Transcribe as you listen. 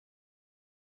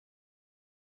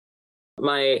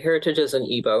my heritage is in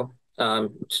Igbo,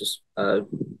 which is a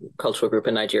cultural group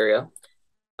in Nigeria.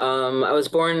 I was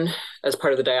born as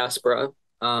part of the diaspora,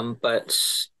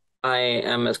 but I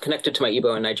am as connected to my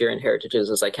Igbo and Nigerian heritages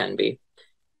as I can be.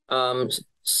 Um,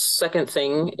 Second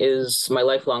thing is my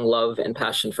lifelong love and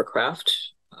passion for craft.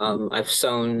 I've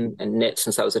sewn and knit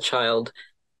since I was a child,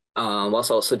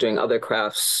 whilst also doing other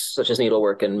crafts such as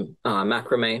needlework and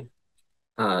macrame.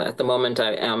 At the moment,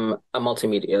 I am a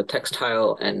multimedia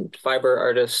textile and fiber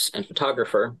artist and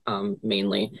photographer,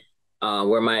 mainly,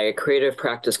 where my creative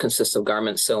practice consists of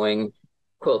garment sewing,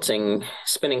 quilting,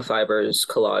 spinning fibers,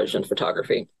 collage, and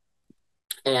photography.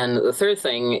 And the third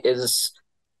thing is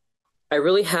I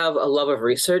really have a love of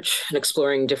research and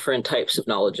exploring different types of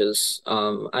knowledges.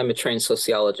 I'm a trained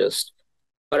sociologist,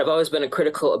 but I've always been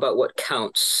critical about what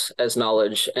counts as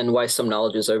knowledge and why some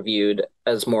knowledges are viewed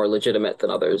as more legitimate than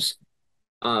others.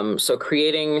 So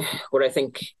creating what I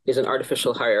think is an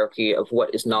artificial hierarchy of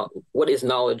what is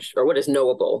knowledge or what is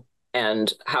knowable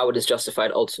and how it is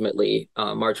justified ultimately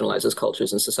marginalizes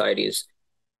cultures and societies,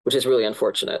 which is really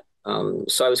unfortunate.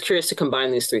 So I was curious to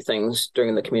combine these three things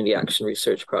during the community action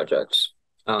research project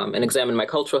and examine my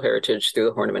cultural heritage through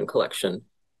the Horniman collection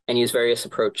and use various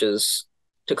approaches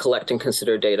to collect and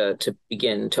consider data to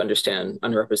begin to understand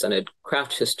underrepresented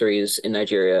craft histories in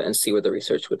Nigeria and see where the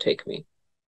research would take me.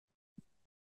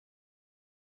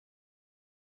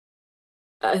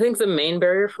 I think the main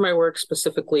barrier for my work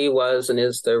specifically was and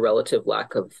is the relative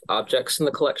lack of objects in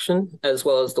the collection, as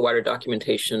well as the wider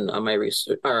documentation on my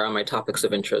research or on my topics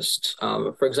of interest.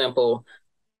 For example,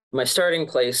 my starting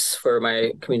place for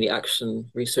my community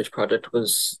action research project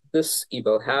was this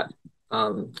Igbo hat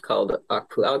called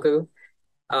Akpu.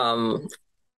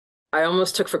 I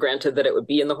almost took for granted that it would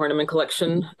be in the Horniman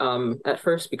collection at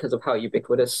first because of how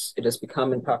ubiquitous it has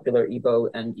become in popular Igbo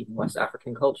and even West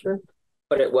African culture,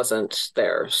 but it wasn't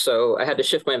there. So I had to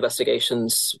shift my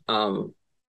investigations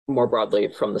more broadly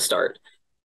from the start.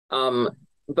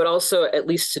 But also, at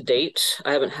least to date,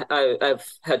 I've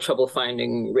had trouble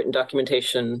finding written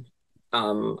documentation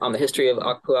on the history of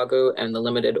Akpuagu, and the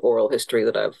limited oral history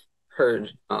that I've heard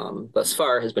thus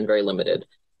far has been very limited.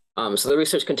 So the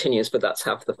research continues, but that's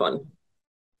half the fun.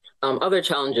 Other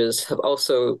challenges have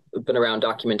also been around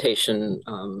documentation,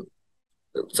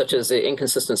 such as the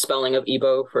inconsistent spelling of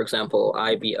Igbo, for example,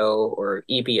 IBO or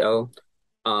EBO,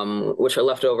 which are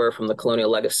left over from the colonial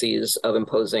legacies of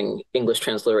imposing English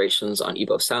transliterations on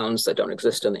Igbo sounds that don't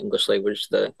exist in the English language,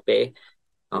 the Be,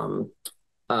 the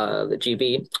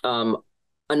GB.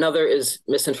 Another is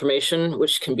misinformation,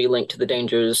 which can be linked to the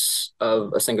dangers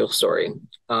of a single story,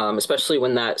 especially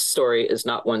when that story is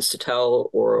not one's to tell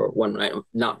or one might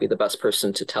not be the best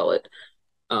person to tell it,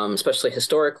 especially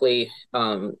historically,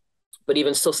 but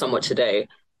even still somewhat today.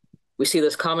 We see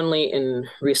this commonly in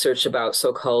research about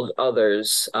so-called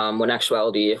others, when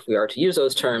actuality, if we are to use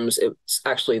those terms, it's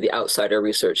actually the outsider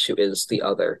research who is the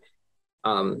other.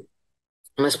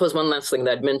 And I suppose one last thing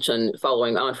that I'd mention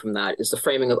following on from that is the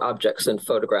framing of objects and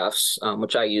photographs,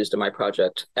 which I used in my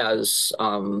project as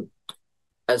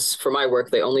for my work,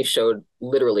 they only showed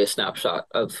literally a snapshot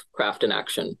of craft in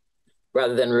action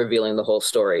rather than revealing the whole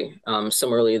story.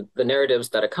 Similarly, the narratives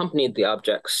that accompanied the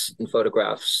objects and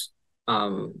photographs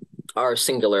are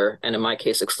singular, and in my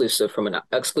case,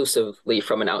 exclusively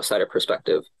from an outsider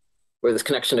perspective, where this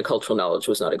connection to cultural knowledge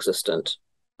was not existent.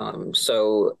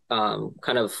 So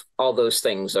kind of all those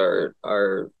things they're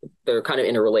kind of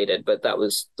interrelated, but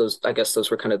I guess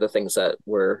those were kind of the things that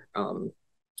were kind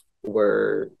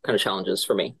of challenges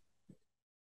for me.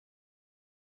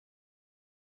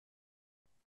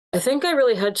 I think I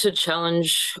really had to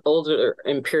challenge older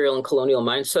imperial and colonial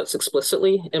mindsets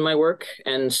explicitly in my work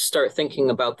and start thinking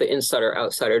about the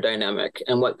insider-outsider dynamic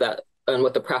and what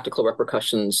the practical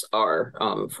repercussions are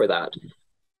for that.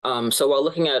 So while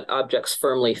looking at objects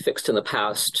firmly fixed in the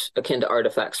past, akin to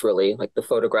artifacts, really, like the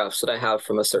photographs that I have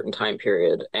from a certain time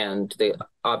period and the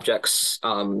objects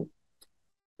that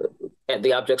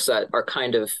are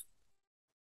kind of,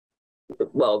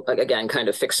 well, again, kind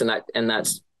of fixed in that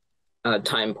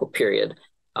time period.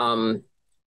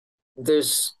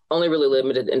 There's only really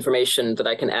limited information that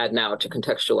I can add now to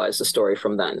contextualize the story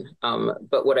from then.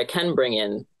 But what I can bring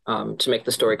in to make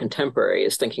the story contemporary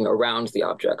is thinking around the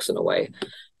objects in a way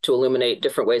to illuminate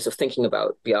different ways of thinking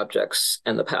about the objects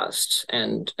and the past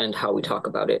and how we talk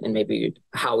about it and maybe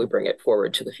how we bring it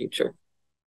forward to the future.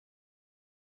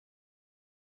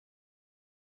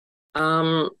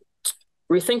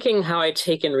 Rethinking how I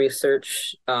take in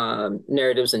research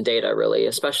narratives and data, really,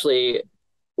 especially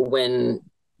when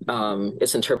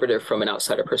it's interpreted from an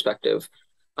outsider perspective.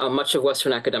 Much of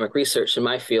Western academic research in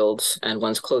my field and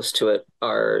ones close to it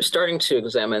are starting to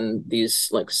examine these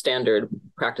like standard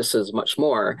practices much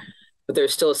more, but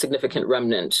there's still a significant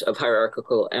remnant of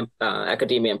hierarchical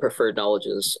academia and preferred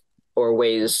knowledges or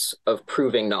ways of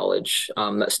proving knowledge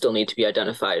that still need to be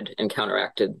identified and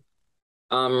counteracted.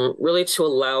 Really to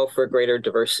allow for greater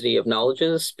diversity of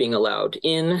knowledges being allowed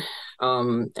in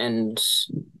and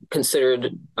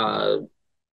considered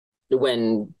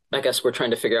when I guess we're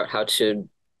trying to figure out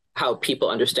how people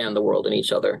understand the world and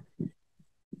each other.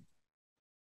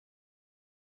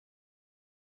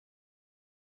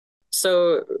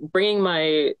 So bringing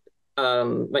my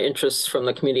interests from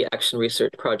the community action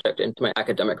research project into my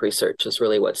academic research is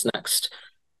really what's next.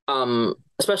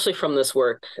 Especially from this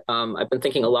work, I've been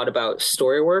thinking a lot about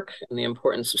story work and the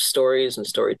importance of stories and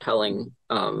storytelling,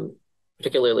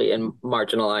 particularly in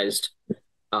marginalized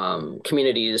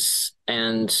communities.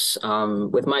 And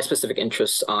with my specific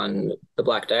interests on the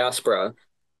Black diaspora,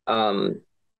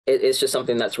 it's just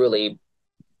something that's really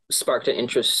sparked an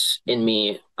interest in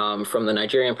me from the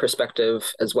Nigerian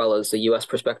perspective, as well as the US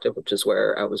perspective, which is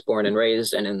where I was born and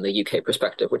raised, and in the UK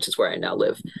perspective, which is where I now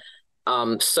live.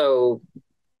 So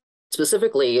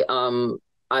specifically,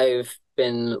 I've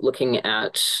been looking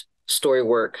at story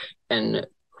work and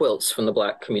quilts from the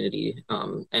Black community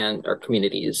and our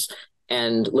communities,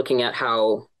 and looking at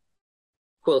how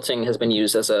quilting has been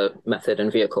used as a method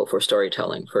and vehicle for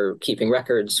storytelling, for keeping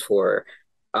records, for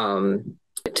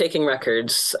taking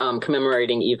records,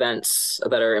 commemorating events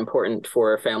that are important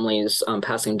for families,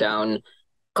 passing down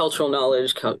cultural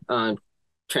knowledge,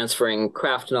 transferring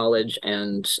craft knowledge,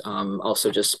 and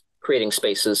also just creating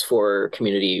spaces for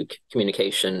community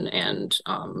communication and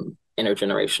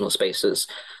intergenerational spaces.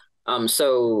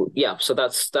 So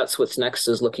that's what's next,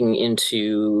 is looking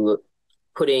into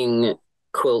putting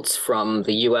quilts from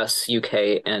the US,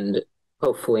 UK, and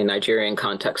hopefully Nigerian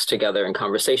context together in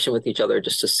conversation with each other,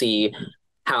 just to see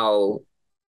how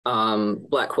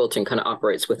Black quilting kind of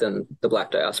operates within the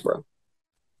Black diaspora.